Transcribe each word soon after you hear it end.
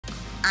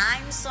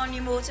I'm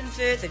Sonya Morton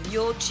Firth, and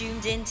you're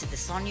tuned in to the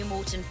Sonya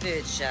Morton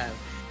Firth Show.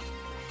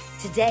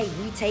 Today,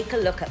 we take a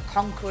look at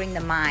conquering the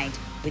mind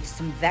with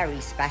some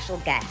very special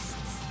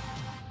guests.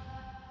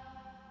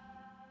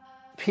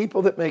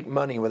 People that make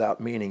money without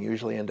meaning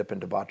usually end up in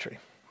debauchery.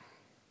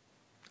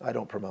 I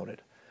don't promote it.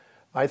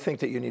 I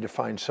think that you need to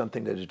find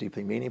something that is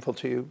deeply meaningful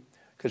to you.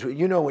 Because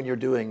you know when you're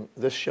doing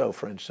this show,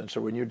 for instance,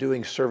 or when you're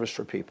doing service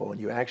for people and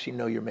you actually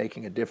know you're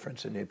making a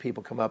difference and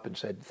people come up and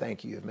said,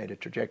 thank you, you've made a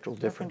trajectory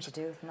difference. Nothing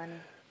to do with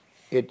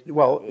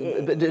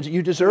money.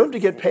 You deserve to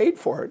get paid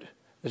for it.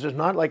 This is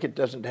not like it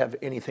doesn't have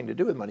anything to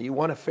do with money. You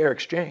want a fair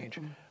exchange.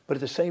 But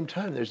at the same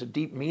time, there's a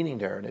deep meaning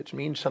there, and it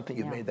means something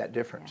you've made that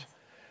difference.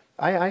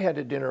 Yes. I had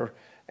a dinner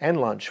and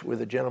lunch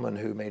with a gentleman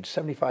who made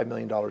 $75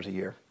 million a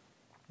year.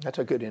 That's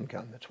a good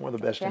income. That's one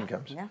of the best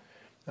incomes. Yeah.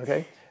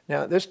 Okay?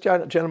 Now, this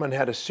gentleman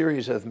had a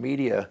series of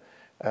media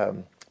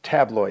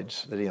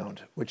tabloids that he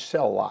owned, which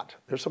sell a lot.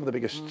 They're some of the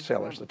biggest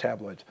sellers, the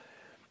tabloids.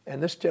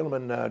 And this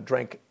gentleman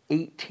drank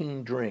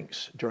 18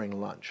 drinks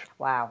during lunch.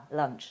 Wow,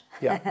 lunch.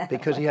 Yeah,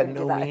 because he had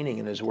no meaning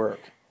in his work.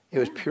 It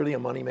was purely a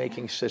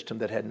money-making system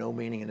that had no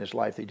meaning in his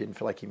life. He didn't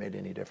feel like he made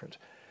any difference.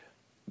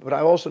 But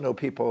I also know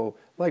people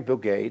like Bill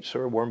Gates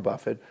or Warren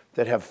Buffett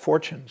that have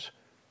fortunes,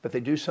 but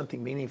they do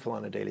something meaningful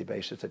on a daily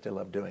basis that they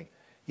love doing.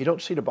 You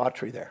don't see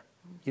debauchery there.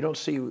 You don't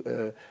see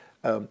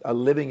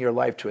living your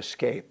life to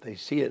escape. They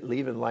see it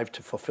living life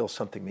to fulfill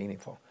something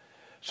meaningful.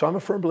 So I'm a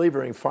firm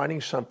believer in finding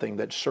something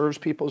that serves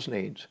people's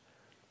needs,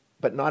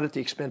 but not at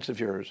the expense of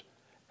yours,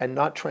 and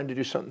not trying to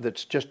do something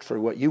that's just for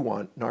what you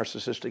want,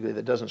 narcissistically,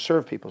 that doesn't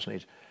serve people's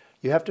needs.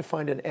 You have to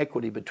find an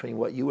equity between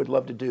what you would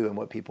love to do and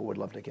what people would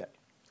love to get.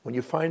 When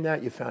you find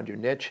that, you found your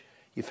niche,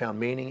 you found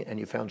meaning, and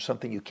you found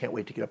something you can't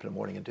wait to get up in the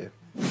morning and do.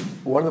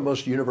 One of the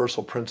most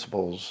universal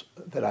principles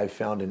that I've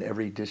found in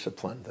every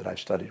discipline that I've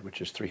studied,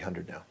 which is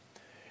 300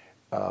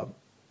 now,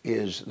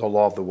 is the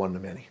law of the one to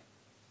many.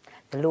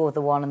 The law of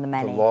the one and the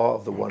many. The law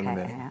of the one to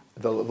many. Yeah.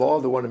 The law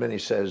of the one to many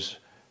says,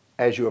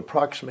 as you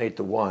approximate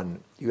the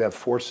one, you have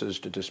forces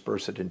to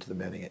disperse it into the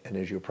many. And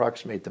as you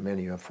approximate the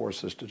many, you have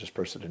forces to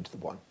disperse it into the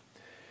one.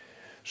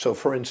 So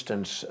for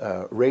instance,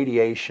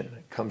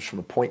 radiation comes from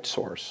a point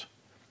source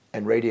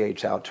and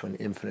radiates out to an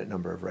infinite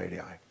number of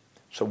radii.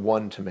 So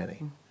one to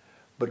many.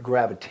 But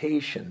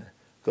gravitation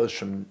goes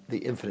from the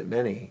infinite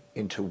many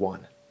into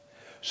one.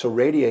 So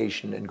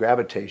radiation and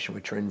gravitation,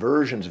 which are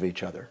inversions of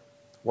each other,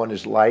 one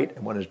is light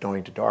and one is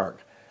going to dark,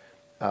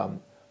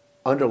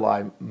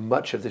 underlie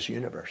much of this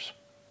universe.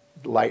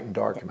 Light and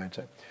dark, you might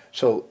say.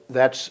 So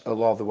that's a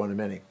law of the one to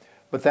many.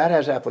 But that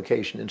has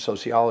application in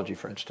sociology,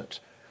 for instance.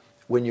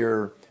 When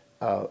you're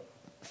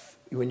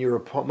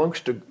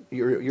amongst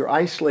you're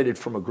isolated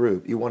from a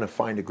group, you want to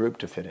find a group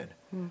to fit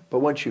in. But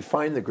once you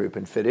find the group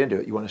and fit into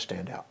it, you want to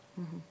stand out.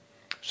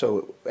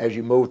 So as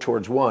you move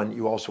towards one,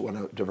 you also want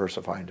to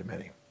diversify into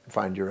many,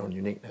 find your own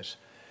uniqueness.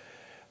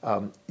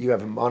 You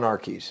have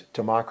monarchies,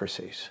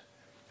 democracies.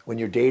 When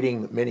you're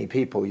dating many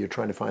people, you're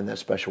trying to find that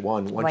special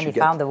one. Once when you get,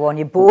 found the one,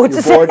 you're bored.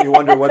 You're bored, you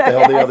wonder what the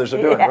hell the others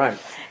are doing, right?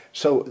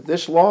 So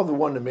this law of the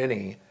one to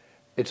many,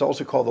 it's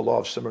also called the law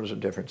of similars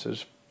and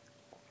differences.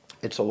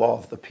 It's a law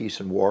of the peace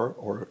and war,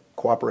 or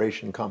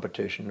cooperation and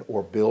competition,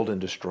 or build and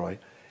destroy.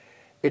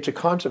 It's a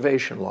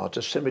conservation law, it's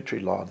a symmetry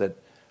law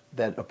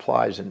that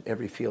applies in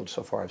every field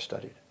so far I've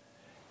studied.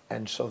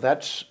 And so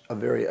that's a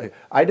very,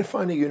 I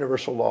define a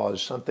universal law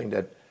as something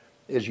that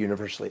is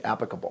universally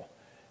applicable,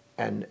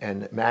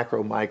 and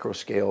macro, micro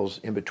scales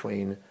in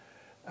between,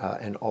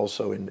 and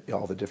also in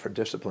all the different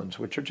disciplines,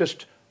 which are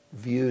just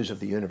views of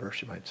the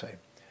universe, you might say.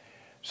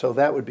 So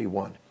that would be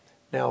one.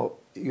 Now,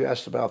 you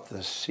asked about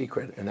the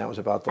secret, and that was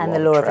about the law of attraction.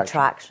 And the law of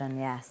attraction,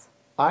 yes.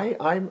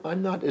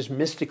 I'm not as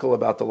mystical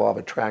about the law of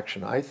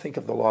attraction. I think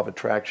of the law of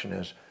attraction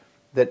as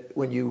that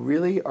when you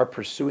really are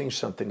pursuing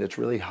something that's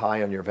really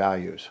high on your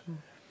values,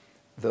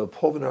 the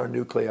pulvinar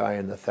nuclei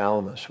in the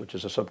thalamus, which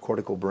is a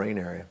subcortical brain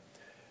area,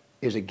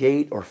 is a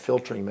gate or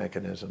filtering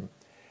mechanism.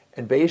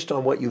 And based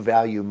on what you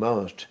value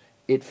most,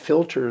 it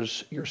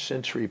filters your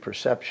sensory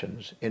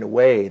perceptions in a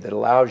way that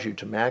allows you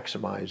to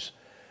maximize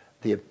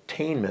the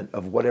attainment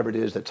of whatever it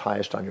is that's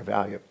highest on your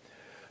value.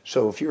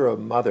 So if you're a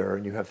mother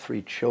and you have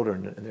 3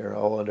 children and they're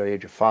all under the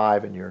age of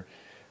 5 and you're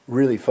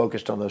really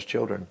focused on those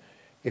children,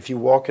 if you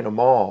walk in a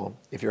mall,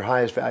 if your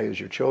highest value is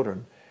your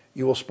children,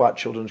 you will spot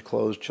children's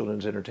clothes,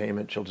 children's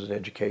entertainment, children's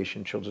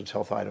education, children's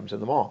health items in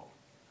the mall.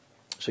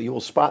 So you will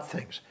spot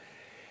things,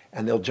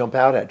 and they'll jump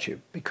out at you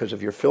because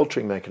of your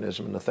filtering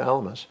mechanism in the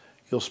thalamus.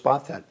 You'll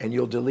spot that, and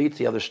you'll delete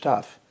the other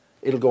stuff.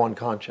 It'll go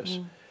unconscious.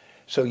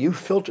 So you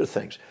filter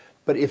things.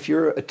 But if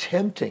you're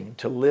attempting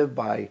to live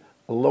by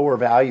lower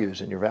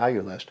values in your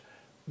value list,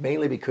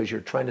 mainly because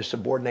you're trying to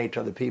subordinate to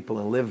other people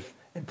and live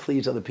and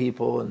please other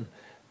people and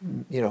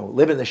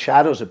live in the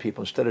shadows of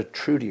people instead of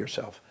true to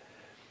yourself,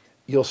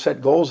 you'll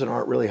set goals that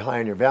aren't really high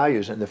on your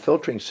values, and the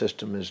filtering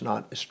system is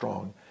not as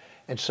strong.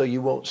 And so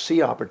you won't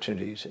see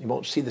opportunities, and you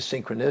won't see the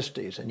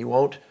synchronicities, and you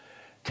won't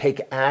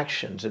take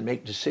actions and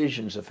make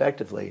decisions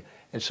effectively.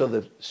 And so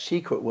the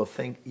secret you'll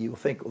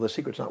think, well, the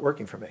secret's not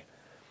working for me.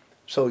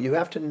 So you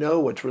have to know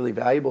what's really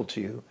valuable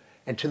to you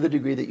And to the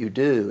degree that you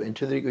do, and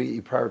to the degree that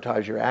you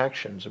prioritize your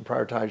actions and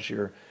prioritize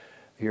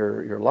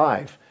your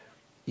life,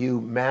 you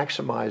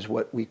maximize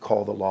what we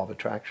call the law of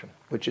attraction,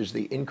 which is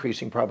the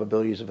increasing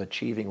probabilities of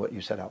achieving what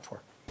you set out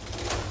for.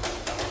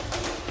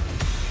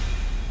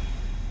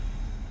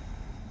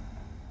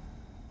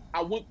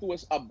 I went through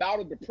a bout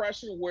of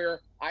depression where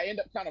I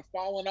ended up kind of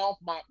falling off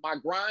my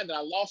grind, and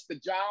I lost the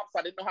job, so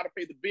I didn't know how to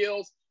pay the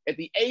bills. At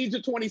the age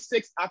of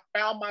 26, I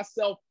found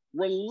myself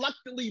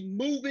reluctantly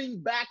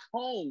moving back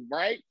home,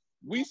 right?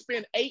 We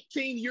spent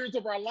 18 years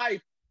of our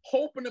life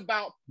hoping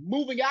about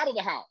moving out of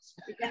the house.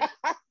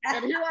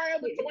 And here I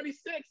am at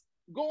 26,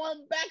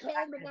 going back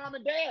home to mom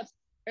and dad's.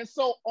 And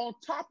so on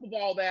top of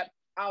all that,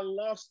 I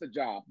lost the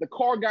job. The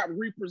car got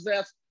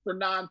repossessed for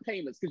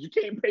non-payments because you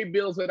can't pay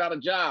bills without a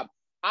job.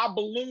 I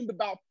ballooned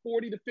about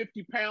 40 to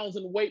 50 pounds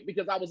in weight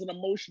because I was an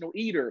emotional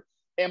eater.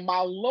 And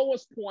my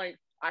lowest point,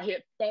 I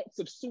had thoughts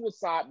of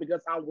suicide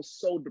because I was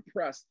so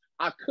depressed.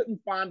 I couldn't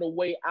find a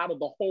way out of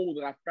the hole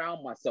that I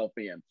found myself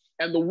in.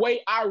 And the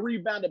way I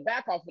rebounded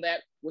back off of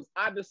that was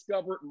I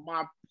discovered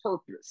my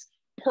purpose.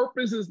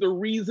 Purpose is the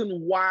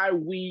reason why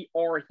we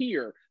are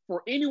here.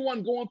 For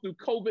anyone going through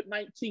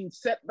COVID-19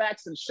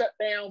 setbacks and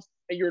shutdowns,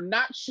 and you're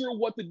not sure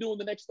what to do in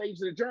the next stage of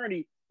the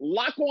journey,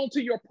 lock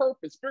onto your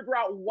purpose. Figure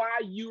out why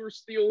you're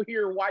still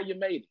here, why you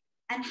made it.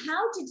 And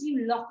how did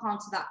you lock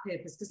onto that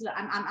purpose? Because look,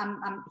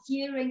 I'm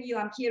hearing you.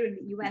 I'm hearing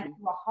that you went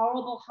through a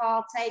horrible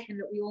heartache, and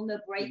that we all know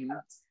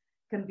breakups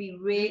can be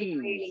really,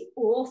 really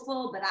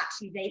awful, but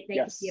actually they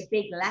can be a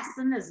big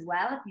lesson as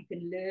well if you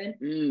can learn.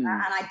 And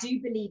I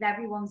do believe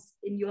everyone's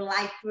in your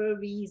life for a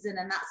reason,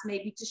 and that's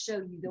maybe to show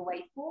you the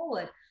way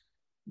forward.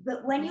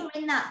 But when you're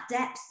in that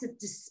depths of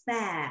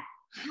despair,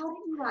 how did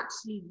you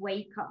actually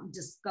wake up and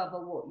discover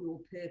what your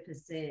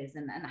purpose is?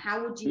 And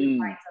how would you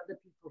advise other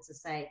people to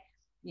say,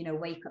 you know,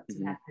 wake up to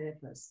their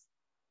purpose?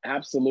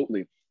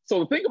 Absolutely. So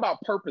the thing about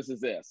purpose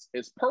is this,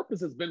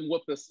 purpose has been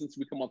with us since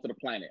we come onto the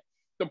planet.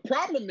 The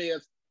problem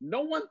is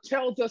no one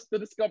tells us to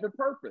discover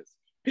purpose.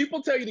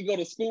 People tell you to go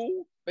to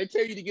school. They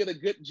tell you to get a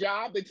good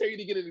job. They tell you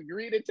to get a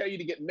degree. They tell you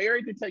to get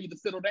married. They tell you to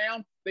settle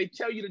down. They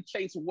tell you to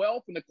chase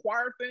wealth and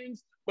acquire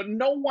things. But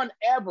no one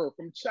ever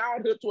from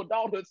childhood to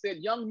adulthood said,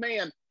 young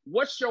man,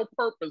 what's your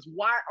purpose?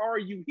 Why are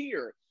you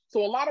here?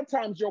 So a lot of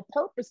times your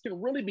purpose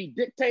can really be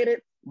dictated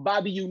by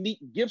the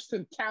unique gifts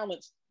and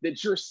talents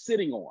that you're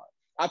sitting on.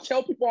 I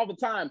tell people all the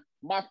time,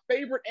 my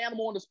favorite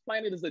animal on this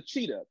planet is a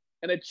cheetah.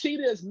 And a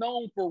cheetah is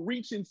known for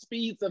reaching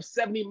speeds of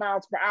 70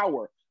 miles per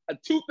hour.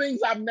 Two things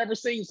I've never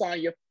seen,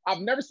 Sonya. I've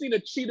never seen a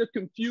cheetah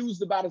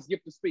confused about its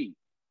gift of speed.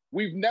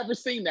 We've never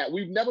seen that.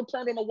 We've never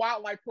turned on a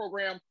wildlife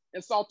program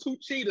and saw two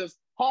cheetahs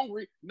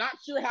hungry, not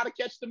sure how to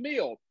catch the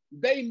meal.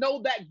 They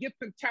know that gift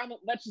and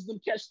talent lets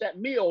them catch that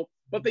meal,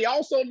 but they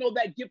also know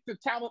that gift and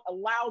talent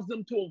allows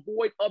them to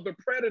avoid other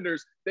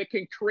predators that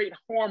can create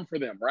harm for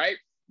them, right?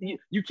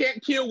 You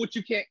can't kill what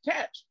you can't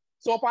catch.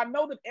 So if I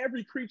know that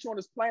every creature on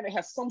this planet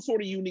has some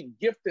sort of unique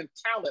gift and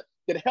talent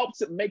that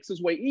helps it makes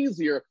its way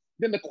easier,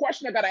 then the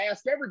question I got to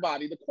ask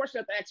everybody, the question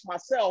I have to ask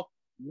myself,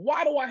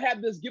 why do I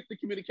have this gift of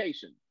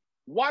communication?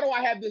 Why do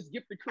I have this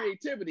gift of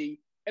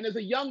creativity? And as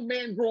a young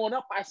man growing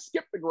up, I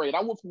skipped a grade.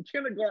 I went from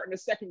kindergarten to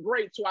second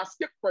grade, so I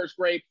skipped first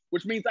grade,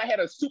 which means I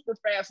had a super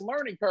fast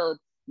learning curve.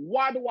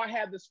 Why do I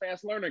have this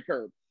fast learning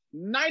curve?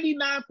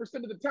 99%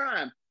 of the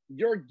time,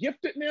 your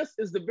giftedness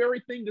is the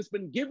very thing that's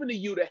been given to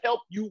you to help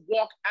you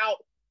walk out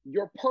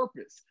your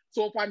purpose.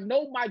 So if I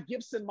know my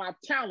gifts and my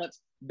talents,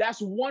 that's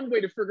one way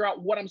to figure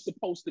out what I'm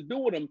supposed to do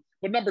with them.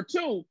 But number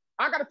two,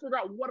 I got to figure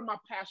out what am I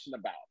passionate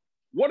about?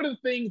 What are the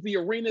things, the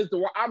arenas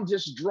where I'm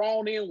just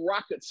drawn in, where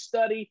I could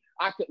study,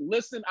 I could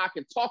listen, I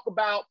could talk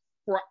about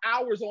for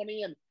hours on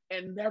end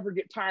and never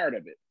get tired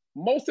of it?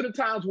 Most of the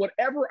times,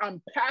 whatever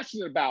I'm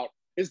passionate about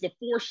is the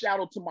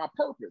foreshadow to my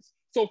purpose.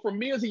 So for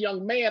me as a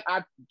young man,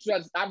 I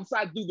decided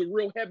to do the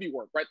real heavy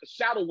work, right? The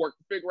shadow work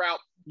to figure out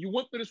you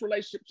went through this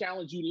relationship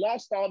challenge, you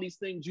lost all these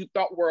things you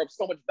thought were of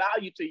so much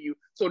value to you.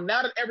 So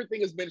now that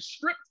everything has been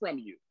stripped from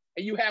you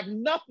and you have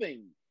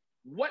nothing,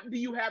 what do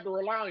you have to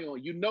rely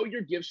on? You know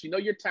your gifts, you know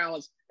your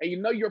talents, and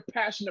you know you're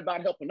passionate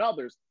about helping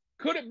others.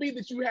 Could it be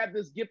that you have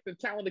this gift and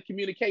talent of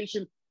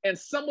communication, and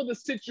some of the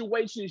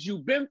situations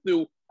you've been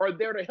through are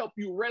there to help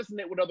you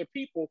resonate with other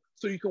people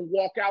so you can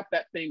walk out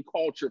that thing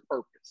called your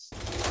purpose?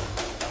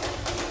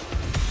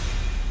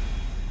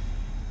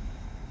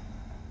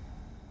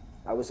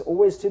 I was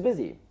always too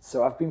busy,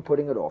 so I've been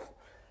putting it off.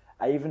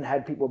 I even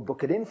had people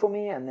book it in for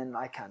me and then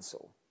I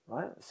cancel,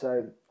 right?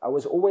 So I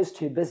was always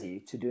too busy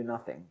to do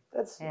nothing.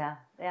 That's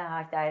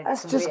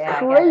just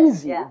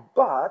crazy. Yeah.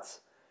 But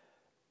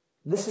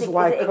this is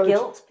why is it a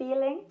guilt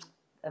feeling?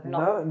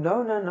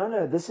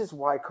 No. This is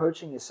why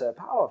coaching is so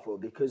powerful,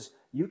 because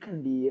you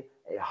can be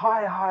a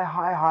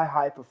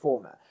high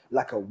performer,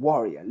 like a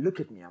warrior. Look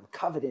at me, I'm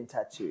covered in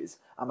tattoos.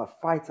 I'm a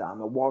fighter,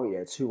 I'm a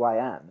warrior, it's who I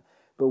am.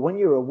 But when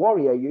you're a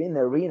warrior, you're in the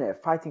arena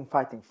fighting,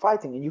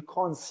 and you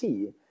can't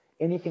see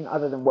anything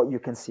other than what you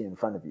can see in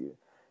front of you.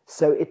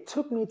 So it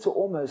took me to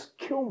almost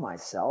kill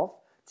myself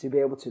to be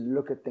able to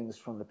look at things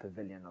from the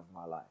pavilion of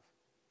my life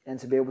and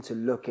to be able to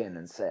look in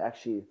and say,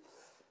 actually,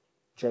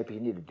 JP, you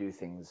need to do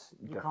things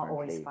differently. You can't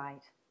always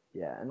fight.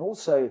 Yeah, and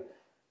also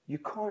you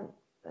can't,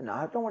 and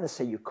I don't want to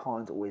say you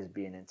can't always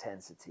be in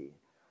intensity.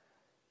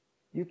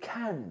 You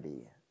can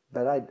be,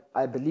 but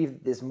I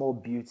believe there's more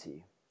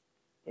beauty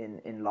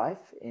in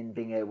life, in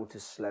being able to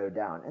slow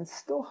down and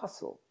still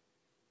hustle.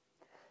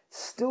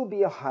 Still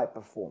be a high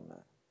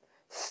performer.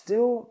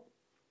 Still,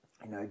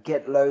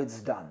 get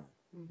loads done.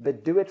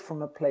 But do it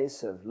from a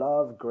place of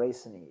love,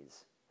 grace, and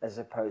ease, as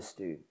opposed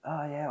to,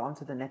 oh yeah, on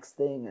to the next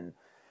thing, and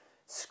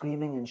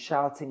screaming and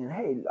shouting. And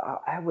hey,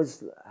 I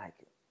was like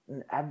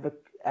an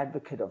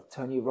advocate of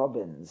Tony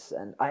Robbins,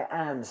 and I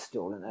am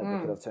still an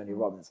advocate of Tony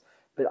Robbins.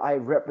 But I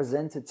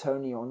represented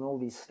Tony on all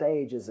these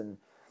stages, and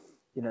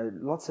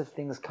lots of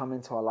things come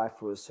into our life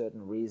for a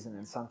certain reason,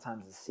 and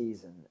sometimes a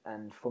season.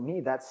 And for me,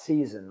 that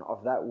season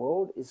of that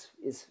world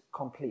is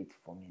complete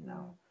for me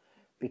now,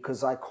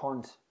 because I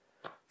can't.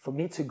 For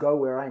me to go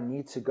where I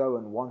need to go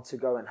and want to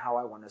go and how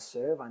I want to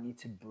serve, I need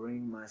to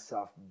bring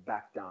myself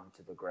back down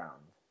to the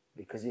ground.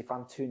 Because if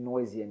I'm too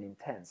noisy and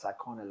intense, I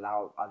can't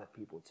allow other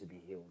people to be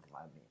healed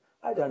by me.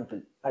 I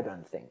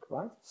don't think,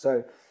 right?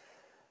 So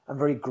I'm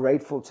very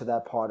grateful to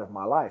that part of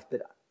my life.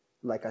 But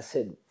like I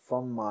said,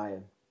 from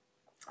my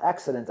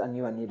accident, I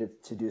knew I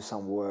needed to do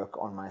some work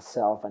on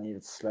myself. I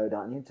needed to slow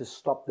down. I needed to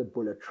stop the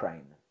bullet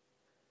train.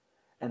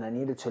 And I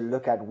needed to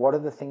look at what are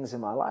the things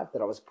in my life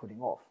that I was putting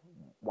off.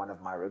 One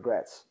of my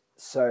regrets.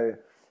 So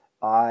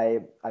I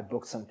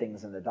booked some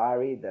things in the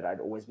diary that I'd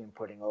always been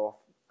putting off.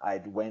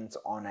 I went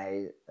on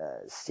a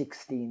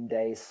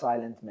 16-day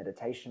silent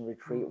meditation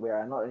retreat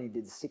where I not only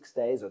did 6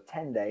 days or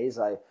 10 days,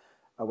 I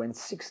went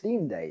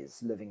 16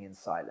 days living in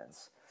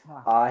silence.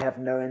 Wow. I have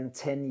known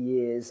 10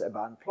 years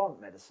about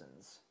plant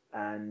medicines,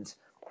 and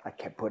I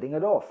kept putting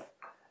it off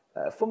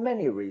for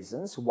many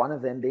reasons, one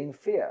of them being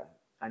fear.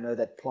 I know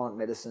that plant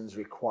medicines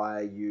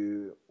require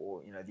you,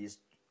 or these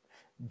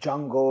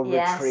jungle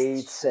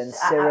retreats and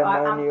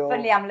ceremonial.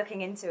 I'm looking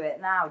into it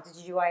now. Did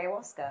you do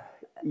ayahuasca?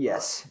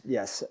 Yes.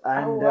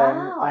 And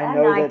wow. I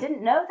know I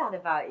didn't know that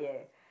about you.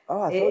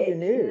 Oh, I thought you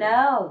knew.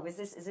 No, is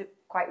it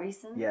quite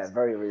recent? Yeah,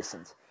 very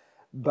recent.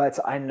 But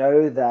I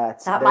know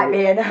that might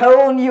be a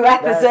whole new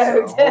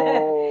episode. That's a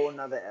whole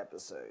another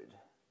episode,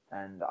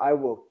 and I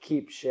will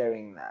keep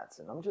sharing that.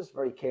 And I'm just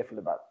very careful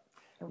about.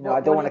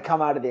 I don't want to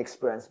come out of the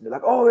experience and be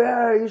like, oh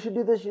yeah, you should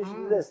do this, you should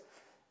do this.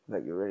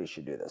 But you really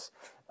should do this.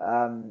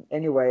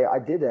 Anyway, I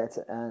did it,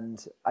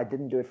 and I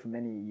didn't do it for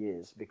many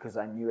years because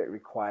I knew it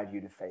required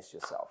you to face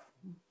yourself.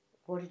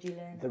 What did you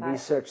learn? The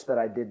research that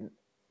I didn't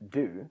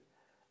do,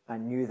 I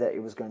knew that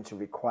it was going to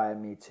require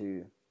me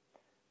to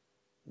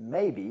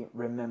maybe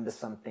remember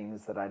some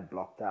things that I'd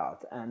blocked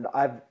out. And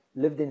I've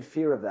lived in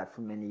fear of that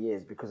for many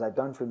years because I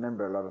don't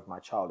remember a lot of my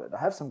childhood.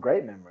 I have some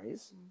great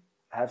memories.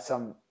 I have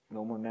some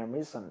normal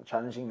memories, some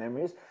challenging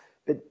memories.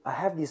 But I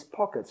have these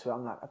pockets where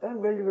I'm like, I don't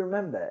really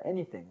remember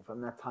anything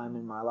from that time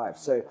in my life.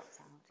 So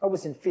I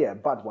was in fear.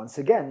 But once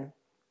again,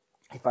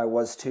 if I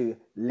was to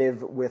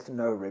live with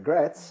no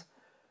regrets,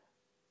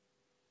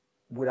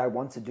 would I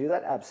want to do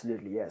that?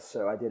 Absolutely, yes.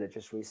 So I did it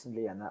just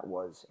recently, and that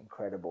was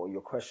incredible.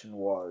 Your question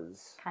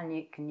was... Can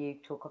you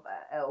talk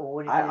about, or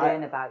what did you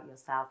learn about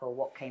yourself, or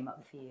what came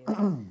up for you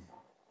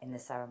in the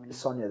ceremony?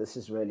 Sonia, this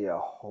is really a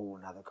whole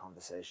nother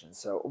conversation.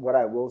 So what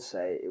I will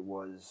say, it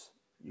was...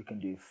 You can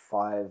do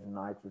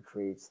 5-night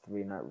retreats,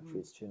 3-night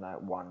retreats,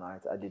 2-night, 1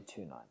 night. I did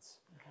 2 nights.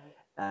 Okay.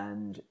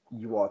 And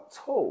you are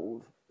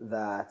told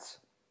that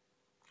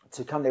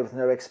to come there with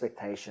no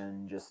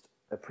expectation, just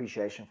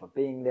appreciation for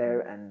being there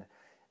and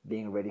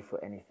being ready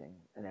for anything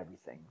and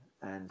everything.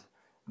 And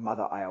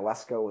Mother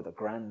Ayahuasca, or the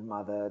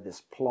grandmother,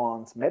 this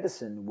plant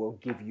medicine, will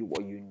give you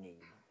what you need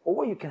or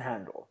what you can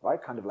handle,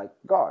 right? Kind of like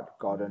God.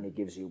 God only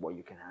gives you what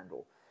you can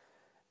handle.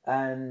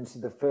 And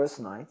the first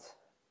night,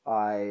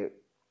 I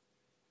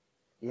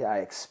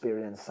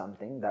experienced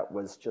something that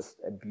was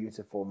just a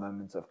beautiful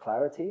moment of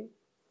clarity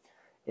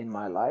in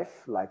my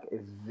life, like a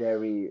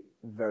very,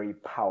 very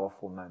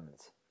powerful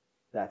moment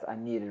that I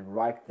needed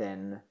right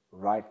then,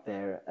 right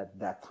there at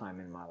that time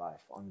in my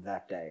life, on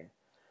that day.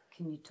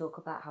 Can you talk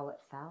about how it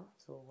felt,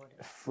 or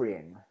what?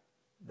 Freeing.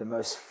 The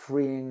most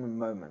freeing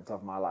moment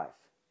of my life.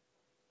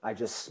 I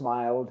just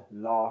smiled,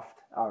 laughed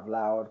out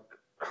loud,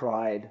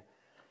 cried.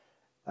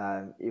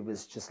 It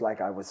was just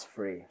like I was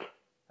free.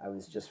 I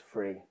was just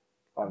free.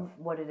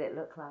 What did it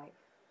look like?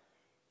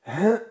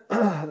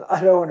 I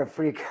don't want to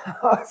freak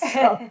out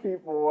some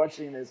people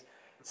watching this.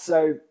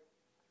 So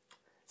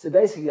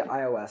basically,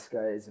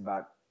 ayahuasca is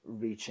about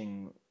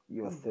reaching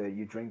your third.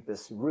 You drink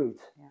this root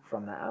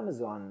from the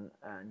Amazon,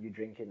 and you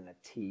drink it in a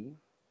tea,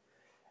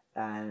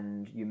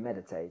 and you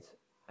meditate.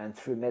 And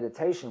through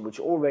meditation, which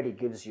already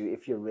gives you,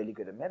 if you're really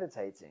good at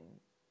meditating,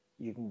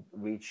 you can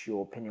reach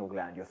your pineal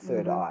gland, your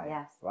third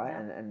eye, right?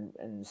 Yeah.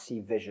 And see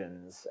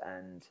visions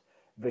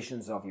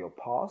of your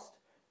past,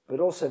 but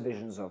also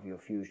visions of your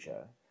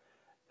future,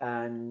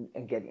 and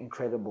get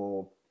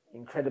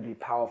incredibly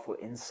powerful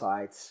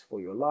insights for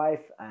your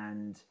life.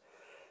 And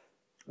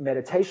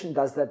meditation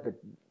does that, but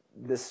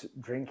this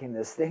drinking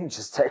this thing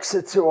just takes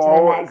it to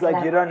all. It's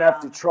like you don't have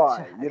to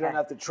try. You don't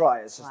have to try.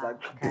 It's just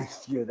like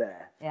you're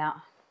there. Yeah.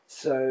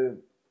 So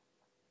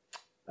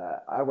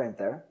I went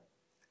there,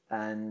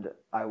 and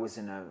I was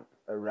in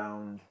a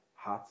round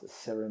hut, a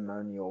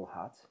ceremonial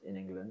hut in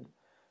England,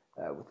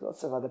 with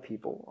lots of other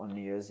people on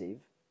New Year's Eve.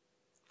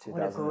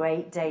 What a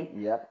great date.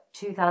 Yep.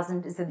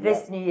 2000, so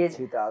this New Year's.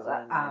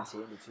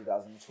 2019 to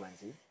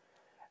 2020.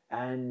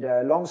 And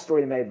long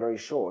story made very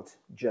short,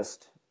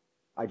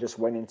 I just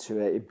went into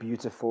a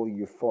beautiful,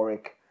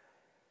 euphoric,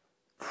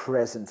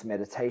 present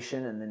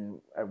meditation. And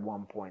then at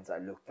one point I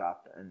looked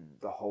up and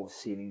the whole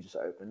ceiling just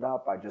opened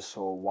up. I just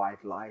saw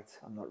white light.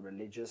 I'm not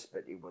religious,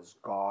 but it was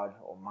God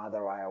or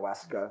Mother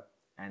Ayahuasca.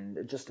 And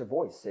just a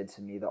voice said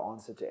to me, the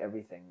answer to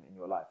everything in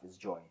your life is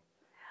joy.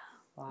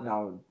 Wow.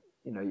 Now,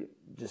 you know,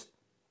 just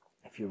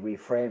if you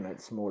reframe it,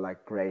 it's more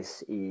like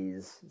grace,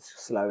 ease,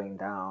 slowing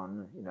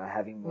down, you know,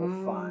 having more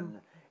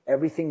fun.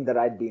 Everything that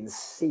I'd been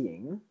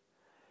seeing,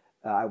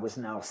 I was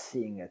now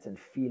seeing it and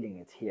feeling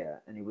it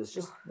here. And it was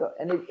just,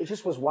 it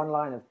just was one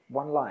line.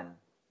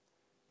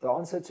 The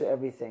answer to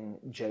everything,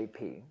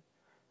 JP,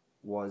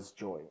 was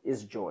joy,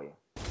 is joy.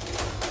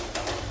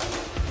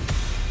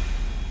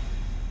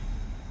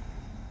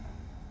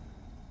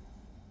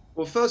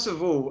 Well, first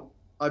of all,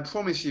 I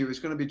promise you it's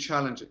going to be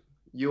challenging.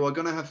 You are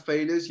going to have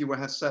failures, you will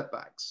have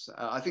setbacks.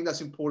 I think that's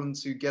important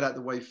to get out of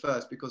the way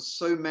first, because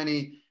so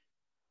many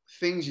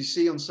things you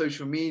see on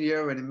social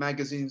media and in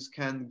magazines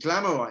can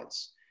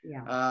glamorize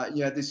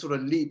this sort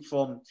of leap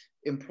from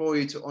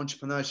employee to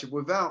entrepreneurship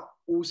without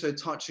also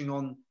touching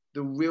on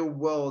the real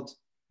world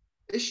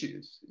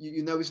issues.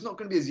 You know, it's not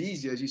going to be as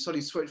easy as you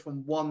suddenly switch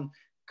from one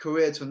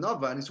career to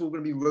another and it's all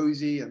going to be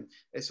rosy and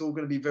it's all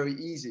going to be very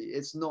easy.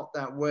 It's not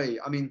that way.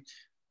 I mean,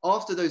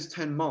 after those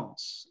 10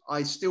 months,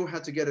 I still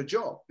had to get a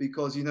job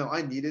because, you know,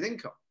 I needed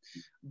income.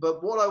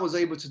 But what I was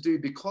able to do,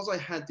 because I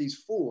had these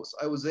force,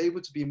 I was able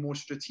to be more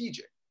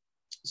strategic.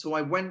 So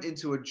I went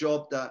into a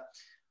job that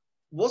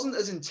wasn't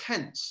as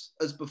intense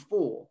as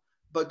before,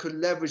 but could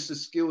leverage the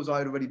skills I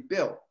had already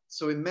built.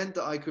 So it meant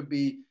that I could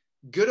be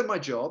good at my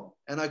job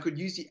and I could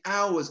use the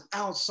hours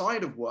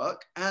outside of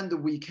work and the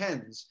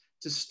weekends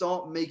to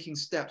start making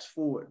steps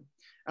forward.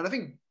 And I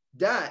think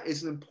that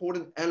is an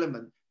important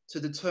element to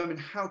determine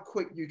how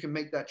quick you can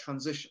make that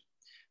transition.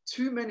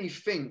 Too many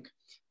think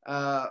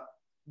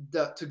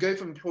that to go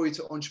from employee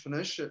to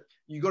entrepreneurship,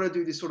 you got to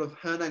do this sort of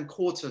Hernan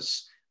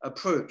Cortes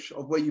approach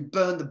of where you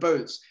burn the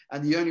boats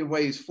and the only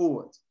way is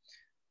forward.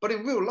 But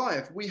in real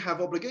life, we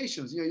have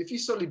obligations. You know, if you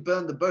suddenly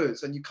burn the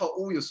boats and you cut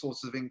all your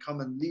sources of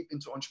income and leap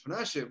into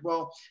entrepreneurship,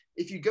 well,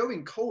 if you go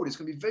in cold, it's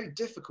going to be very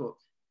difficult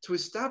to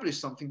establish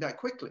something that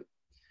quickly.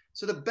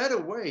 So the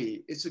better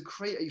way is to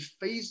create a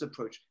phased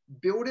approach.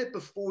 Build it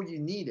before you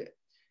need it.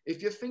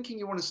 If you're thinking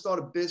you want to start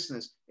a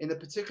business in a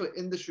particular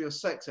industry or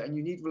sector and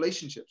you need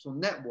relationships or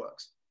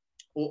networks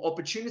or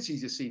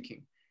opportunities you're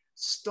seeking,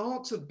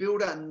 start to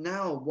build out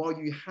now while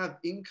you have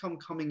income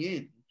coming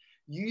in.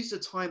 Use the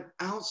time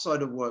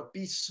outside of work.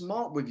 Be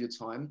smart with your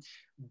time.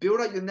 Build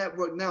out your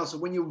network now. So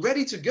when you're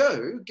ready to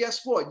go,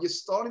 guess what? You're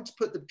starting to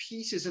put the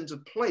pieces into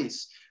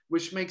place,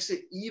 which makes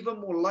it even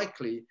more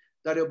likely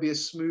that it'll be a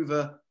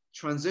smoother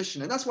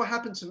transition. And that's what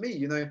happened to me.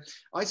 You know,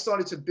 I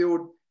started to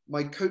build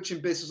my coaching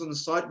business on the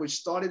side, which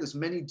started, as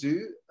many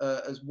do,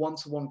 as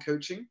one-to-one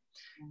coaching.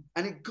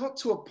 And it got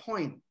to a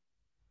point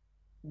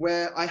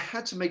where I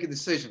had to make a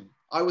decision.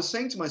 I was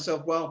saying to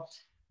myself, well,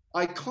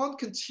 I can't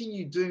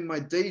continue doing my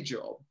day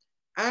job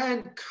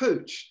and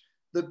coach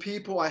the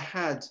people I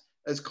had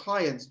as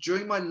clients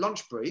during my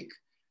lunch break,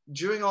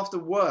 during after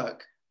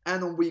work,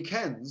 and on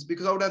weekends,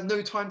 because I would have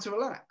no time to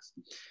relax.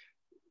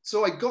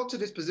 So I got to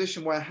this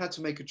position where I had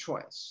to make a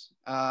choice.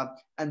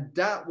 And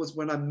that was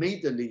when I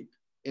made the leap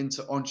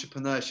into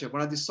entrepreneurship,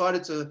 when I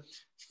decided to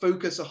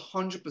focus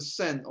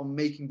 100% on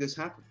making this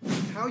happen.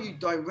 How you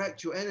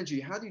direct your energy,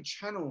 how do you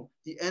channel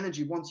the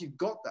energy once you've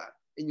got that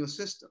in your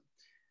system?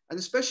 And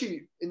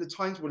especially in the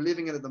times we're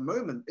living in at the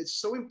moment, it's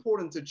so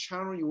important to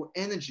channel your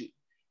energy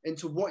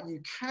into what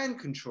you can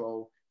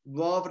control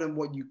rather than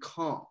what you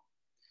can't.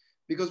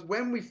 Because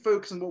when we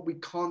focus on what we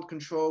can't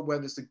control,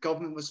 whether it's the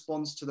government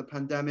response to the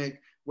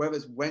pandemic, whether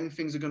it's when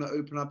things are going to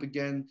open up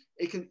again,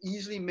 it can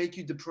easily make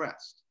you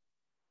depressed.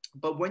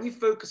 But when you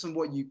focus on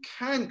what you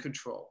can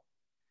control,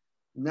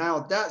 now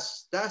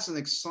that's an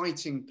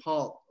exciting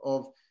part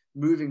of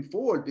moving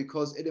forward,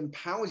 because it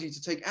empowers you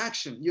to take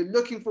action. You're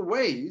looking for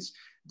ways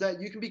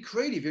that you can be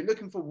creative. You're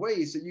looking for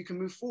ways that you can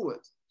move forward.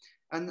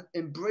 And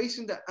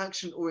embracing the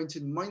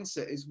action-oriented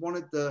mindset is one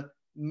of the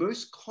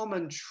most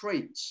common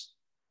traits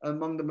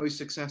among the most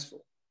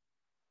successful.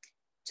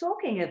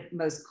 Talking of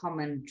most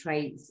common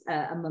traits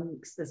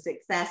amongst the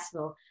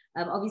successful,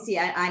 obviously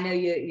I know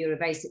you're a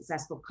very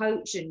successful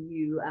coach and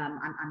you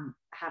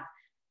have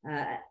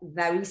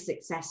very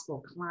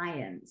successful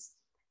clients.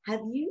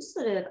 Have you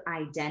sort of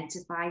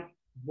identified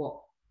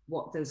what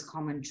those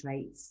common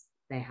traits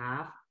they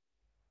have?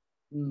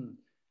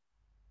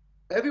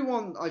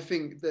 Everyone, I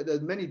think that there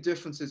are many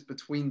differences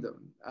between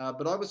them,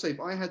 but I would say if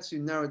I had to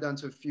narrow it down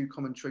to a few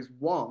common traits,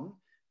 one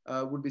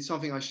would be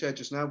something I shared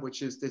just now,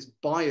 which is this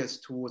bias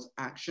towards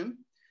action.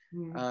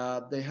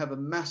 They have a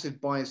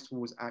massive bias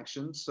towards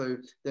action, so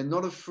they're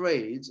not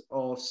afraid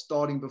of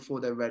starting before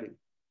they're ready.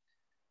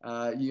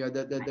 You know,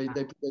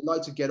 they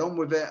like to get on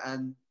with it,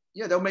 and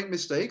yeah, they'll make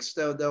mistakes,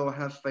 they'll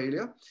have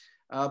failure,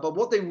 but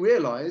what they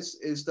realize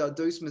is that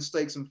those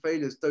mistakes and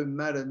failures don't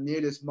matter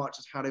nearly as much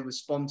as how they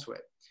respond to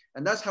it,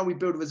 and that's how we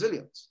build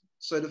resilience.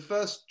 So the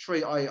first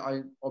trait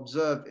I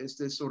observe is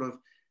this sort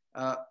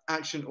of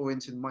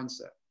action-oriented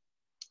mindset.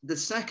 The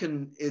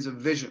second is a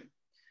vision.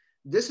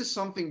 This is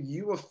something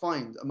you will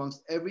find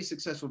amongst every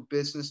successful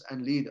business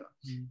and leader,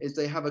 is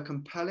they have a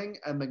compelling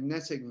and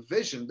magnetic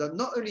vision that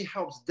not only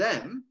helps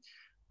them,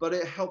 but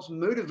it helps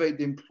motivate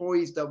the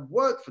employees that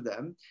work for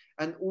them,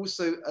 and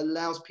also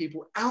allows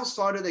people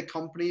outside of their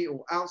company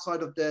or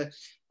outside of their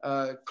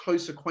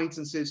close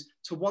acquaintances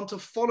to want to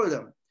follow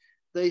them.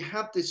 They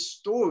have this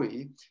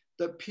story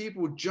that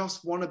people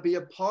just want to be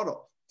a part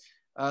of.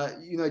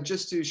 You know,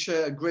 just to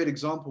share a great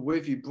example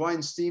with you,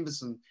 Brian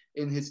Stevenson,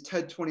 in his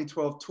TED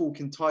 2012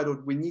 talk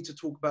entitled "We Need to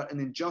Talk About an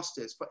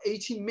Injustice," for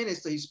 18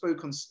 minutes that he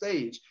spoke on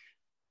stage,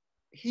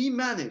 he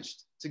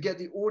managed to get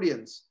the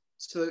audience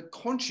to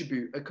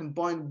contribute a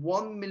combined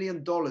 $1 million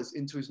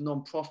into his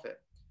nonprofit.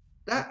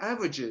 That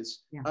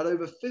averages at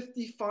over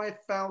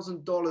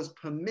 $55,000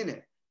 per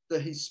minute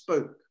that he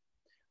spoke.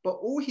 But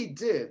all he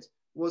did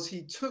was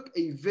he took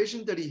a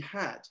vision that he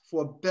had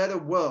for a better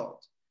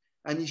world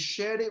and he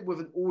shared it with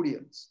an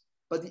audience.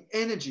 But the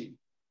energy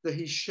that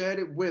he shared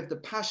it with, the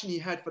passion he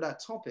had for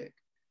that topic,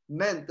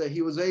 meant that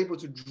he was able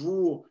to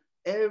draw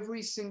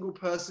every single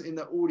person in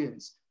the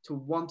audience to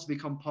want to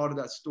become part of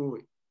that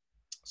story.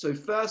 So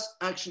first,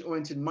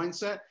 action-oriented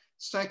mindset.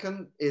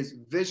 Second is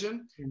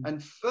vision.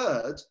 And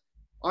third,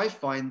 I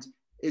find,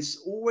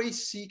 is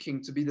always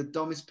seeking to be the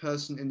dumbest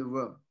person in the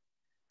room.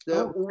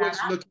 They're always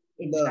looking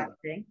to learn.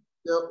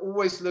 They're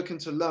always looking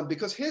to learn.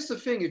 Because here's the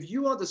thing, if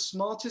you are the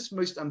smartest,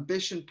 most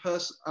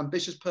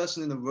ambitious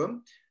person in the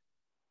room,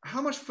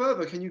 how much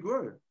further can you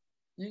grow?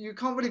 You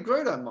can't really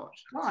grow that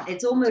much.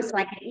 It's almost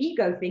like an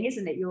ego thing,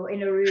 isn't it? You're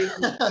in a room,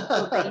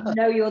 you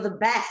know you're the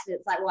best.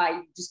 It's like,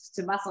 why, just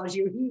to massage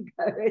your ego?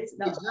 It's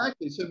not.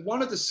 Exactly. So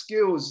one of the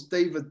skills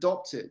they've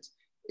adopted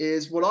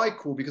is what I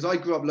call, because I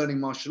grew up learning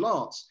martial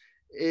arts,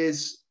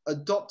 is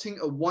adopting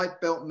a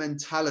white belt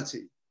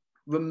mentality,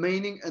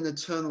 remaining an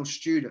eternal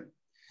student.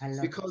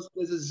 Because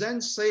there's a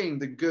Zen saying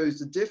that goes,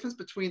 the difference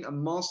between a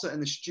master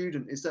and a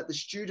student is that the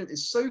student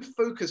is so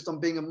focused on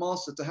being a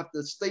master to have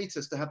the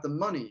status, to have the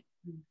money,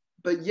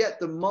 but yet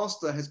the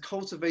master has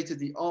cultivated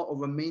the art of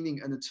remaining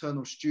an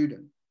eternal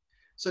student.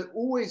 So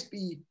always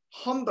be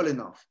humble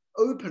enough,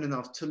 open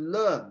enough to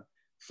learn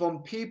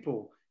from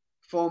people,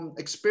 from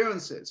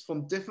experiences,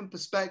 from different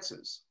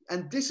perspectives.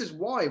 And this is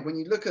why when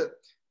you look at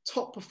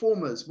top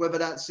performers, whether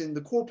that's in the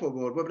corporate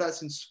world, whether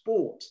that's in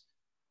sport,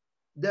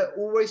 they're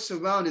always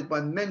surrounded by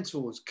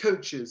mentors,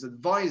 coaches,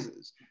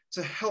 advisors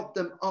to help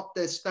them up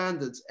their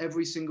standards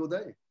every single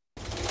day.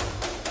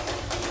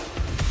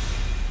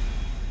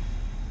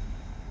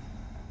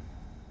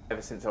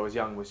 Ever since I was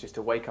young was just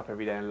to wake up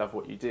every day and love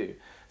what you do.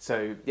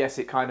 So yes,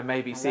 it kind of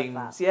maybe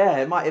seems,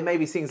 it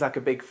maybe seems like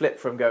a big flip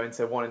from going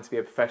to wanting to be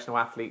a professional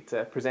athlete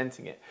to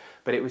presenting it.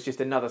 But it was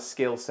just another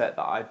skill set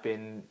that I'd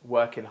been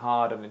working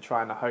hard on and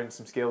trying to hone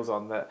some skills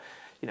on that,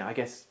 you know, I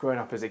guess growing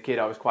up as a kid,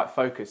 I was quite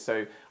focused.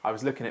 So I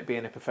was looking at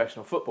being a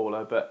professional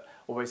footballer, but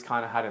always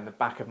kind of had in the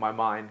back of my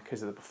mind,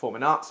 because of the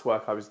performing arts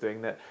work I was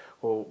doing, that,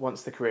 well,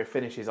 once the career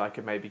finishes, I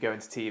could maybe go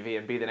into TV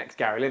and be the next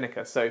Gary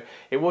Lineker. So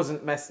it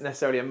wasn't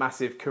necessarily a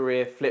massive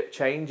career flip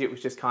change. It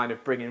was just kind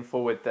of bringing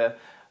forward the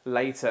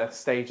later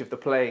stage of the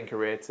playing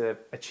career to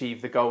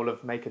achieve the goal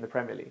of making the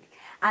Premier League.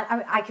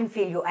 And I can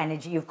feel your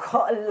energy. You've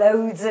got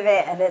loads of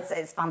it, and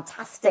it's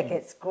fantastic.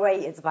 It's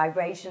great. It's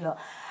vibrational.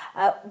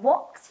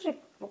 What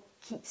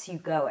keeps you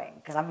going?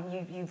 Because I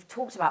mean, you've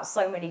talked about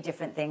so many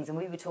different things, and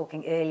we were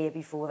talking earlier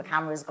before the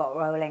cameras got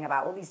rolling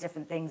about all these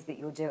different things that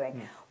you're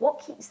doing. What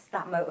keeps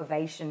that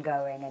motivation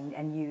going,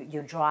 and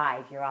your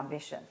drive, your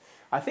ambition?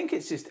 I think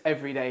it's just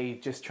every day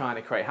just trying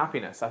to create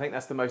happiness. I think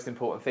that's the most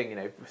important thing. You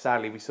know,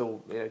 sadly we saw,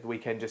 you know, the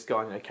weekend just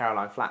gone, you know,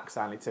 Caroline Flack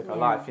sadly took her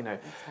life, you know.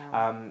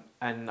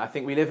 And I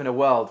think we live in a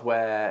world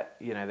where,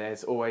 you know,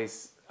 there's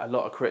always a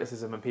lot of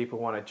criticism and people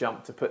want to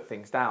jump to put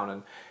things down.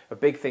 And a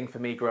big thing for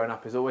me growing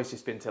up has always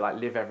just been to like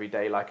live every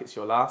day like it's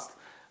your last.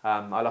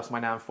 I lost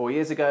my nan 4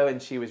 years ago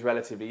and she was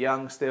relatively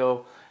young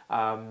still.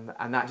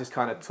 And that just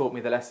kind of taught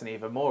me the lesson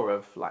even more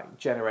of like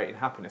generating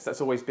happiness. That's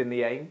always been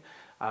the aim.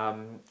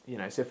 You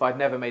know, so if I'd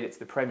never made it to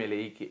the Premier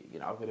League, you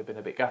know, I would have been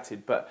a bit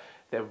gutted, but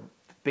the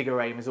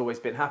bigger aim has always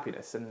been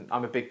happiness. And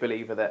I'm a big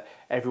believer that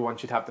everyone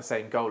should have the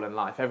same goal in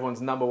life. Everyone's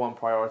number one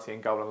priority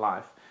and goal in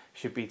life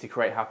should be to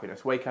create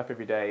happiness. Wake up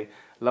every day,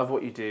 love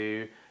what you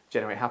do,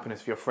 generate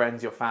happiness for your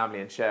friends, your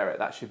family, and share it.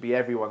 That should be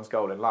everyone's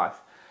goal in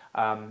life.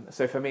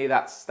 So for me,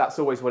 that's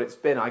always what it's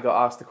been. I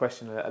got asked the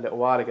question a little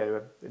while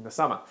ago in the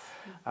summer,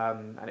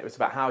 and it was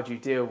about how do you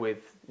deal with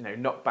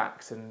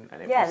knockbacks and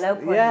it was, low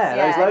points,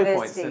 those low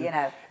points.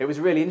 And it was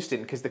really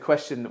interesting because the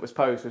question that was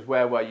posed was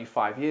where were you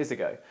 5 years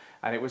ago,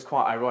 and it was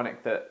quite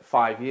ironic that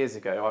 5 years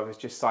ago I was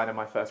just signing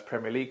my first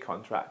Premier League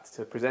contract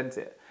to present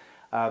it,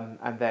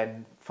 and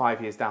then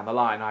 5 years down the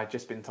line I'd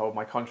just been told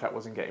my contract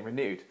wasn't getting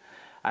renewed.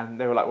 And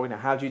they were like, well,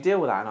 how do you deal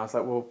with that? And I was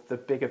like, well, the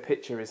bigger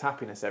picture is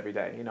happiness every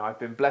day. I've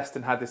been blessed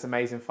and had this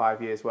amazing 5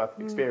 years worth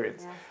of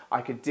experience.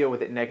 I could deal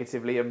with it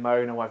negatively and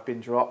moan, or I've been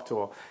dropped,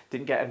 or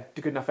didn't get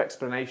a good enough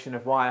explanation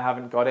of why I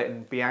haven't got it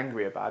and be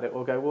angry about it,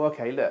 or go, well,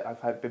 okay, look,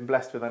 I've been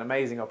blessed with an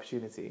amazing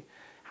opportunity.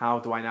 How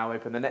do I now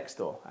open the next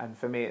door? And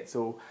for me, it's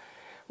all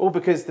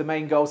because the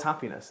main goal is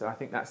happiness. And I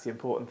think that's the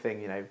important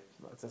thing,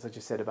 as I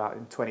just said about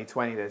in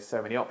 2020, there's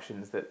so many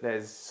options that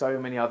there's so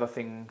many other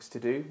things to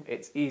do.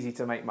 It's easy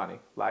to make money.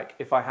 Like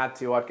if I had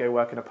to, I'd go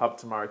work in a pub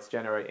tomorrow to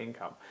generate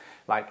income.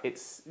 Like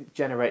it's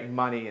generating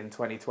money in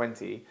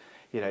 2020.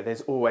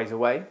 There's always a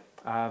way.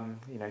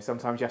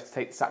 Sometimes you have to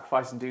take the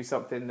sacrifice and do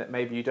something that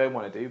maybe you don't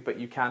want to do, but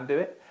you can do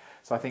it.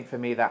 So I think for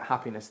me, that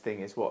happiness thing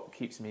is what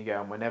keeps me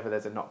going whenever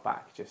there's a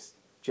knockback, just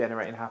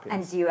generating happiness.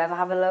 And do you ever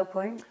have a low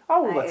point?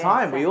 Oh, all the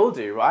time. We all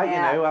do, right?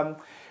 Yeah.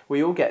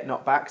 We all get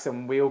knockbacks,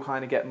 and we all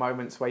kind of get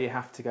moments where you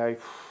have to go,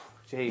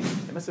 geez,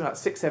 it must have been about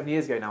 6-7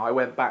 years ago now. I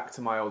went back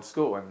to my old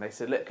school and they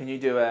said, look, can you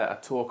do a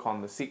talk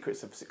on the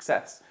secrets of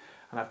success?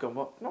 And I've gone,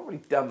 well, not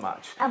really done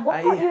much. And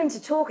what got you into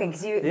talking?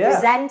 Because you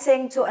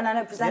presenting, and I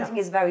know presenting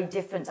is very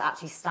different to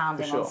actually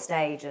standing on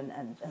stage and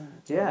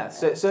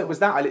So it was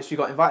that. I literally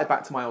got invited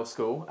back to my old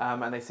school,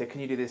 and they said,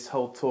 can you do this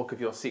whole talk of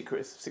your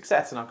secrets of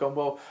success? And I've gone,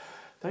 well,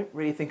 don't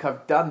really think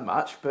I've done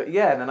much, but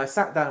yeah. And then I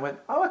sat down and went,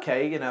 oh,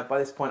 okay. By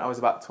this point I was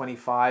about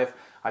 25.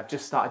 I'd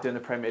just started doing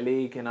the Premier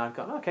League, and I've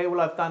gone, okay,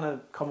 well, I've done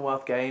a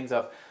Commonwealth Games.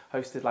 I've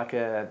hosted like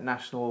a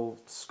national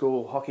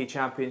school hockey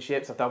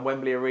championships. I've done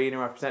Wembley Arena.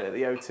 I've presented at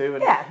the O2.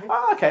 And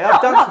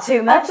I've done not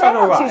too much. I've done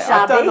all not right. too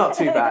shabby. I've done not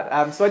too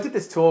bad. So I did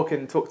this talk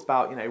and talked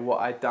about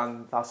what I'd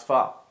done thus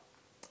far.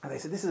 And they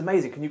said, this is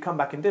amazing. Can you come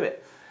back and do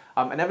it?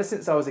 And ever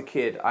since I was a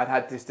kid, I'd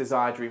had this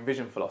desire, dream,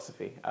 vision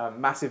philosophy.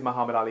 Massive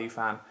Muhammad Ali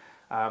fan.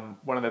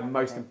 One of the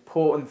most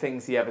important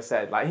things he ever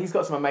said. Like, he's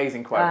got some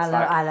amazing quotes.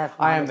 I love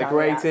I am the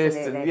greatest.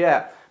 Absolutely.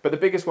 And but the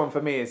biggest one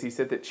for me is he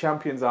said that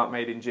champions aren't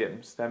made in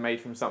gyms. They're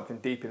made from something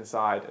deep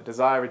inside, a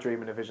desire, a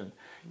dream, and a vision.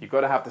 You've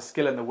got to have the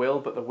skill and the will,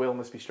 but the will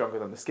must be stronger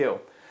than the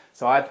skill.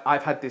 So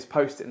I've had this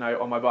Post-it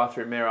note on my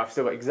bathroom mirror. I've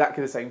still got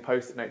exactly the same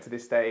Post-it note to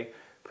this day.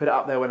 Put it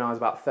up there when I was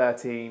about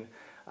 13.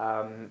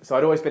 So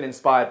I'd always been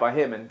inspired by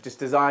him, and just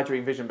desire,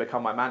 dream, vision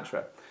become my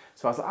mantra.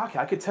 So I was like, okay,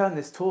 I could turn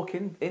this talk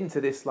into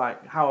this,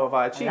 like, how have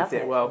I achieved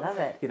it? Well,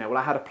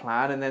 I had a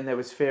plan, and then there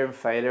was fear and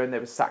failure, and there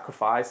was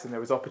sacrifice, and there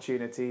was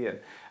opportunity,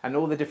 and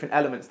all the different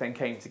elements then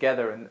came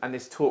together, and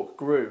this talk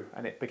grew,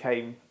 and it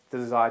became the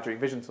Desire, Dream,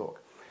 Vision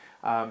talk.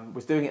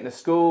 Was doing it in the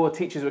school.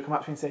 Teachers would come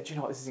up to me and say, do you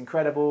know what, this is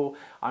incredible.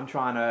 I'm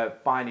trying to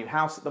buy a new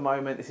house at the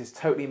moment. This has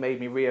totally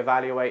made me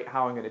reevaluate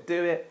how I'm going to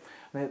do it.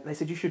 And they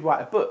said, you should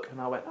write a book. And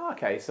I went, oh,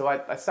 okay. So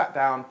I sat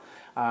down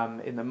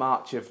in the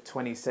March of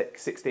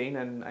 2016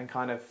 and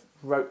kind of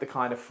wrote the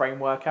kind of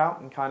framework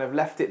out and kind of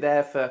left it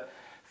there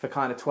for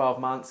kind of 12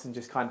 months and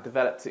just kind of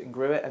developed it and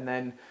grew it. And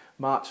then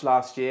March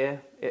last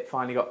year, it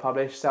finally got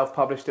published,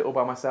 self-published it all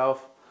by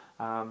myself.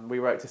 We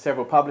wrote to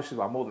several publishers,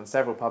 well, more than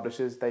several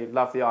publishers. They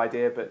loved the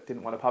idea but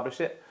didn't want to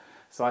publish it.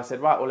 So I said,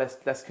 right, well,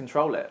 let's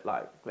control it.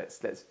 Like, let's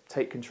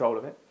take control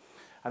of it.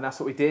 And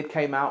that's what we did.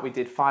 Came out, we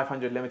did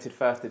 500 limited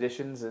first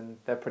editions, and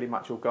they're pretty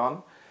much all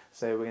gone.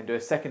 So we're going to do a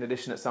second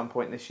edition at some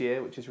point this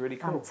year, which is really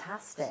cool.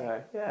 Fantastic.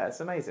 So yeah, it's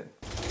amazing.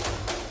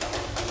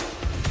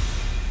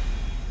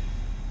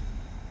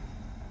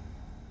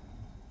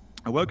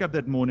 I woke up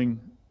that morning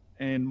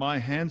and my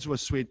hands were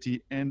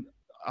sweaty and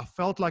I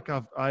felt like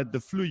I had the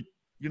flu.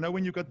 You know,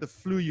 when you got the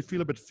flu, you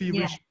feel a bit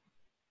feverish. Yeah.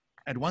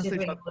 At one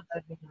stage,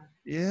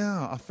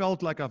 I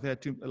felt like I've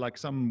had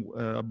some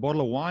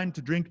bottle of wine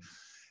to drink.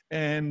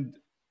 And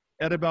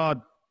at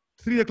about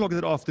 3 o'clock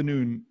that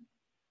afternoon,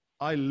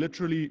 I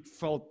literally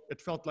felt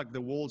like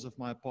the walls of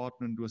my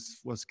apartment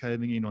was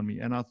caving in on me.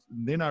 And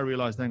then I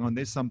realized, hang on,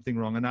 there's something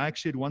wrong. And I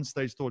actually at one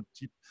stage thought,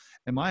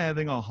 am I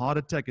having a heart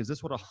attack? Is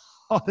this what a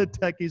heart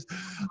attack is?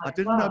 I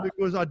didn't know,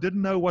 because I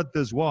didn't know what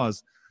this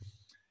was.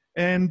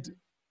 And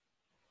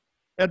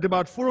at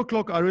about 4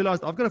 o'clock, I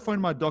realized I've got to phone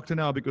my doctor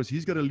now, because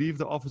he's got to leave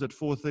the office at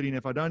 4:30. And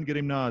if I don't get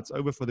him now, it's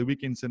over for the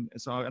weekends. And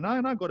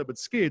I got a bit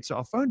scared. So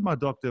I phoned my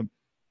doctor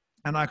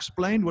and I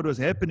explained what was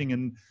happening.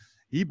 And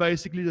he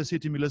basically just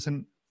said to me,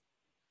 listen,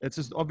 it's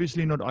just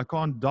obviously not, I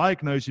can't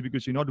diagnose you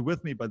because you're not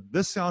with me, but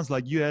this sounds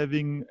like you're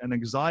having an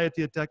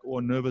anxiety attack or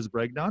a nervous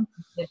breakdown.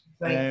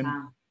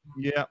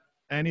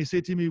 And he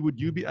said to me, would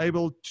you be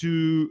able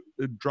to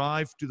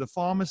drive to the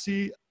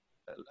pharmacy?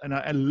 And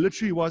I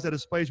literally was at a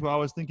space where I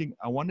was thinking,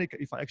 I wonder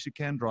if I actually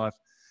can drive.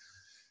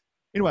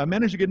 Anyway, I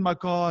managed to get in my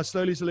car,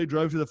 slowly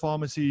drove to the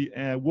pharmacy,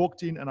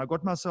 walked in, and I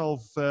got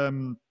myself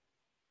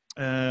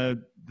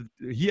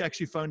he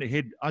actually phoned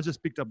ahead. I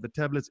just picked up the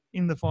tablets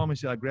in the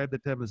pharmacy. I grabbed the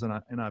tablets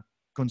and I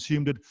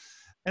consumed it.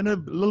 And a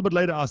little bit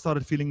later, I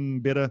started feeling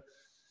better.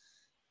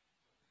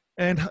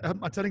 And I'm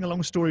telling a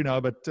long story now,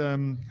 but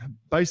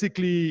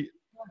basically...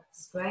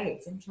 It's great.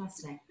 It's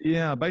interesting.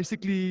 Yeah,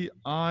 basically,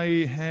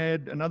 I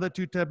had another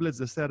 2 tablets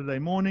the Saturday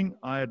morning.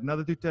 I had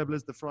another 2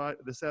 tablets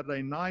the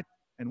Saturday night.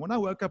 And when I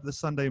woke up the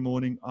Sunday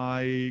morning,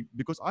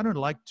 because I don't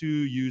like to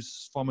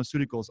use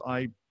pharmaceuticals,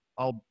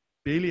 I'll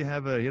barely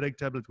have a headache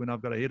tablet when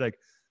I've got a headache.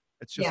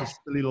 It's just a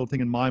silly little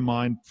thing in my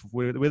mind.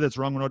 Whether it's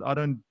wrong or not, I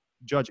don't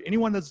judge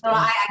anyone that's... No,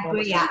 I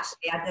agree,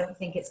 actually. I don't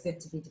think it's good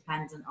to be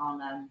dependent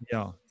on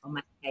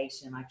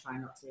medication. I try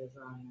not to as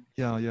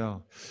well. Yeah.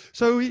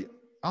 So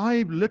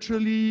I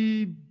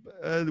literally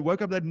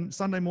woke up that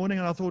Sunday morning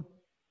and I thought,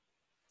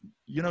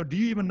 do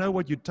you even know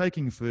what you're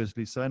taking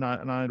firstly? So, and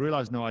I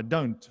realized, no, I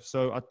don't.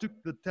 So I took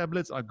the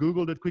tablets, I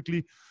Googled it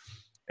quickly,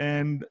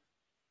 and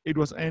it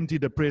was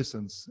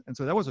antidepressants. And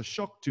so that was a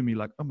shock to me,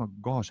 like, oh my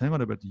gosh, hang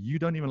on a bit. You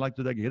don't even like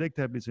to take headache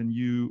tablets and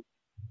you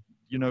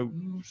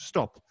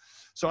stop.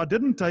 So I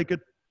didn't take it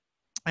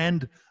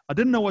and I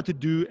didn't know what to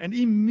do. And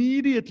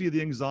immediately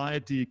the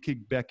anxiety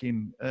kicked back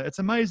in. It's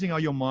amazing how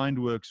your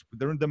mind works.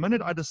 The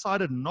minute I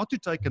decided not to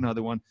take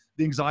another one,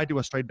 the anxiety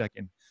was straight back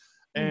in.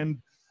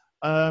 And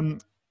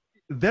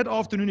that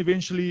afternoon,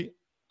 eventually,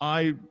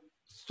 I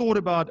thought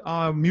about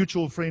our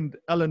mutual friend,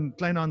 Alan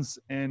Kleinhans,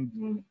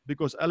 and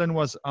because Alan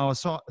was our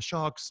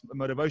Sharks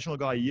motivational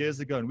guy years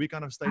ago, and we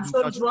kind of stayed in touch.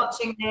 I'm sure he's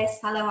watching this.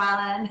 Hello,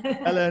 Alan.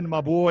 Alan, my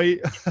boy.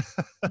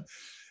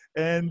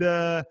 And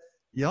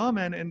yeah,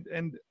 man,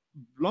 and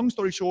long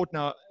story short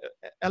now,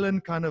 Alan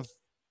kind of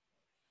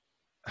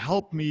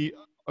helped me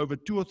over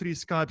 2 or 3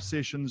 Skype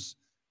sessions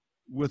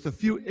with a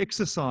few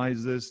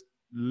exercises,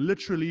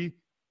 literally,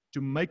 to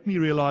make me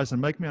realize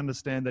and make me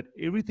understand that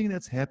everything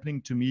that's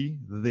happening to me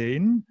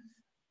then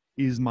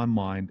is my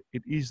mind.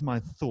 It is my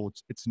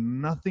thoughts. It's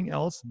nothing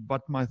else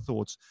but my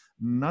thoughts.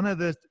 None of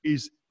that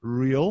is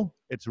real.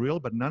 It's real,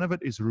 but none of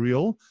it is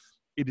real.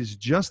 It is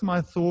just my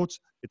thoughts.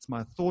 It's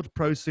my thought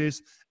process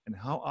and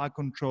how I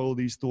control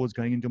these thoughts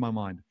going into my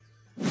mind.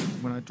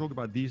 When I talk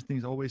about these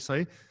things, I always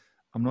say,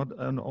 I'm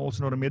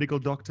also not a medical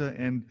doctor,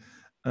 and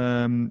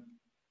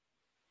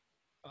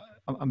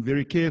I'm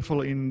very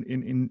careful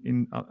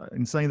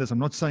in saying this. I'm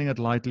not saying it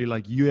lightly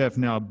like you have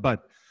now,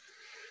 but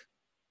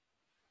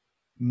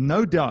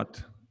no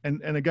doubt,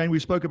 and again, we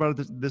spoke about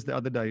this the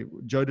other day,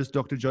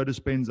 Dr. Joe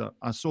Dispenza.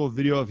 I saw a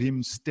video of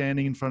him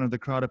standing in front of the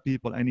crowd of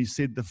people, and he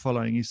said the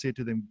following. He said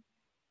to them,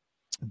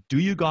 do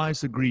you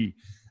guys agree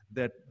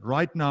that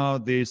right now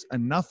there's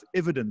enough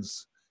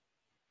evidence,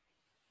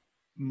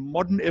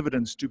 modern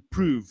evidence, to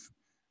prove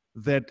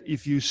that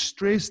if you're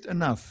stressed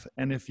enough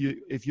and if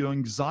your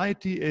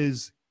anxiety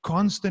is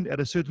constant at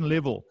a certain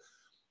level,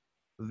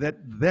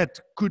 that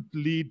could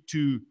lead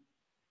to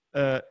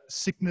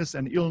sickness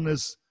and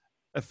illness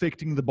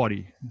affecting the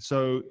body?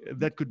 So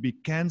that could be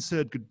cancer,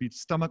 it could be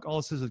stomach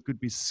ulcers, it could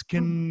be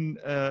skin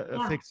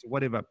effects,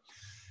 whatever.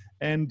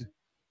 And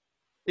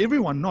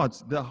everyone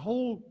nods. The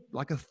whole,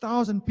 like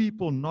 1,000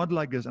 people nod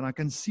like this, and I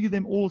can see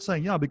them all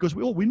saying, yeah, because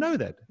we know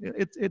that.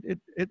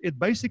 It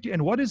basically,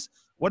 and what is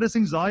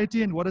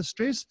anxiety and what is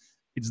stress?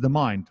 It's the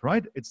mind,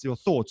 right? It's your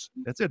thoughts.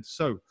 That's it.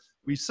 So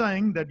we're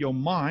saying that your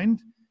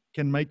mind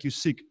can make you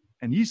sick.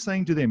 And he's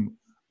saying to them,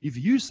 if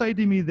you say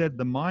to me that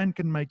the mind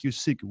can make you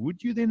sick,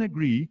 would you then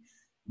agree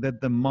that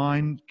the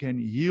mind can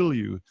heal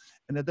you?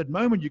 And at that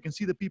moment, you can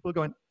see the people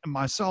going, and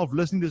myself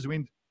listening to this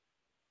went,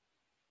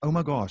 oh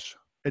my gosh,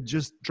 it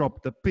just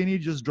dropped. The penny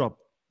just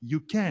dropped.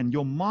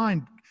 Your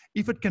mind,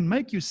 if it can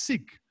make you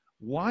sick,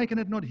 why can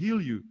it not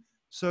heal you?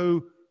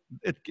 So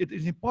it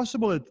is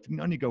impossible. It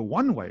can only go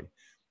one way.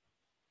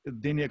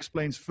 Then he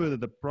explains further,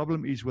 the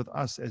problem is with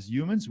us as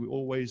humans.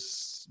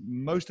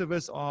 Most of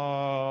us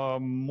are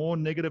more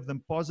negative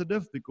than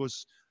positive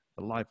because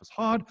the life is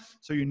hard.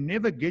 So you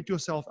never get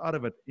yourself out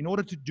of it. In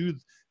order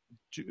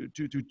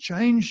to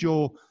change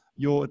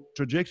your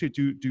trajectory,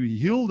 to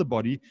heal the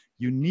body,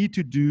 you need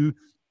to do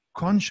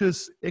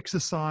conscious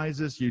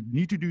exercises. You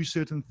need to do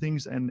certain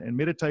things, and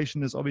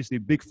meditation is obviously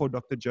big for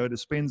Dr. Joe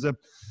Dispenza.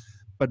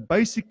 But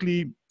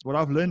basically, what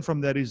I've learned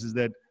from that is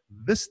that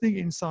this thing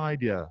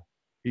inside here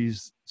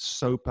is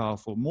so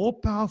powerful, more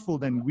powerful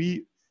than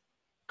we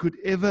could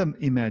ever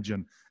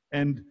imagine.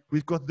 And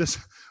we've got this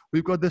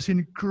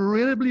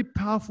incredibly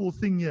powerful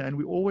thing here, and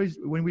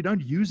when we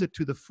don't use it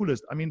to the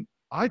fullest, I mean,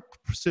 I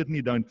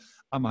certainly don't.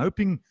 I'm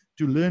hoping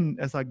to learn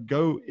as I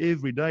go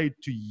every day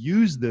to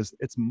use this.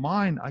 It's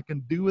mine. I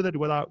can do with it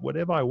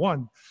whatever I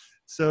want.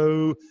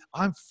 So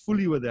I'm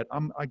fully with that.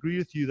 I agree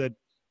with you that,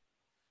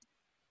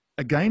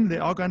 again,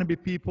 there are going to be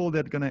people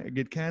that are going to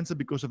get cancer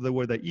because of the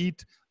way they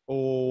eat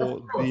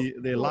or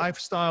their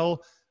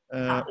lifestyle,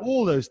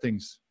 all those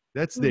things.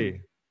 That's there.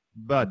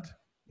 But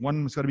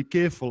one's got to be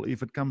careful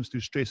if it comes to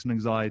stress and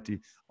anxiety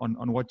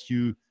on what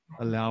you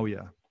allow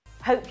here.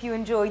 Hope you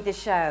enjoyed the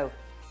show.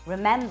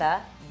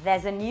 Remember,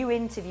 there's a new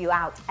interview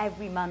out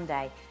every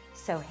Monday.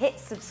 So hit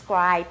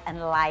subscribe and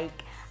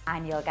like,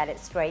 and you'll get it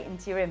straight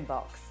into your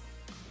inbox.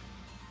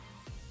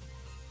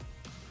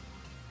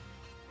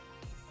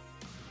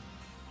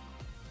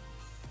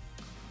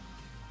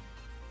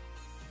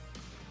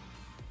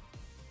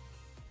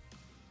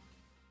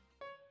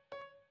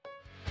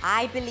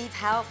 I believe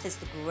health is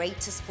the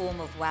greatest form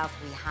of wealth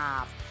we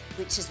have,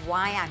 which is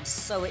why I'm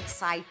so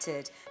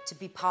excited to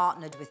be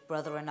partnered with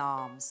Brother in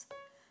Arms.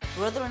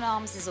 Brother in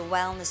Arms is a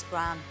wellness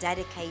brand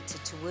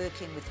dedicated to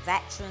working with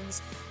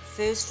veterans,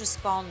 first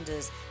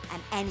responders,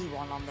 and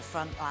anyone on the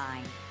front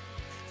line.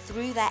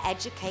 Through their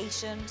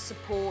education,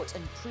 support,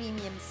 and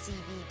premium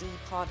CBD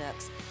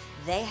products,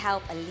 they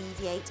help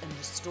alleviate and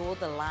restore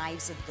the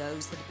lives of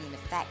those that have been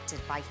affected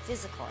by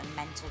physical and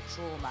mental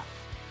trauma.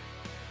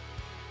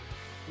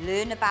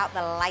 Learn about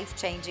the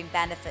life-changing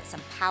benefits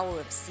and power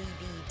of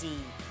CBD.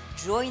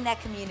 Join their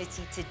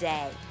community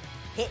today.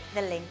 Hit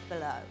the link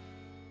below.